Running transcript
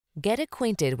Get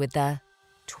acquainted with the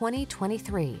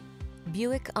 2023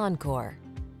 Buick Encore.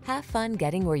 Have fun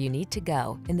getting where you need to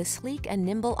go in the sleek and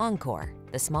nimble Encore,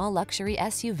 the small luxury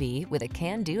SUV with a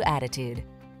can-do attitude.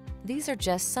 These are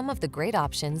just some of the great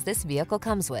options this vehicle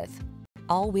comes with: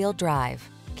 all-wheel drive,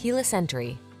 keyless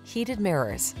entry, heated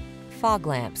mirrors, fog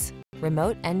lamps,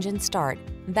 remote engine start,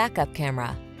 backup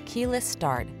camera, keyless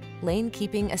start, lane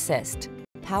keeping assist,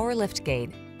 power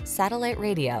liftgate, satellite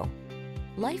radio.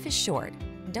 Life is short.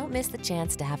 Don't miss the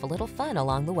chance to have a little fun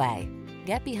along the way.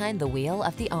 Get behind the wheel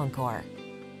of the Encore.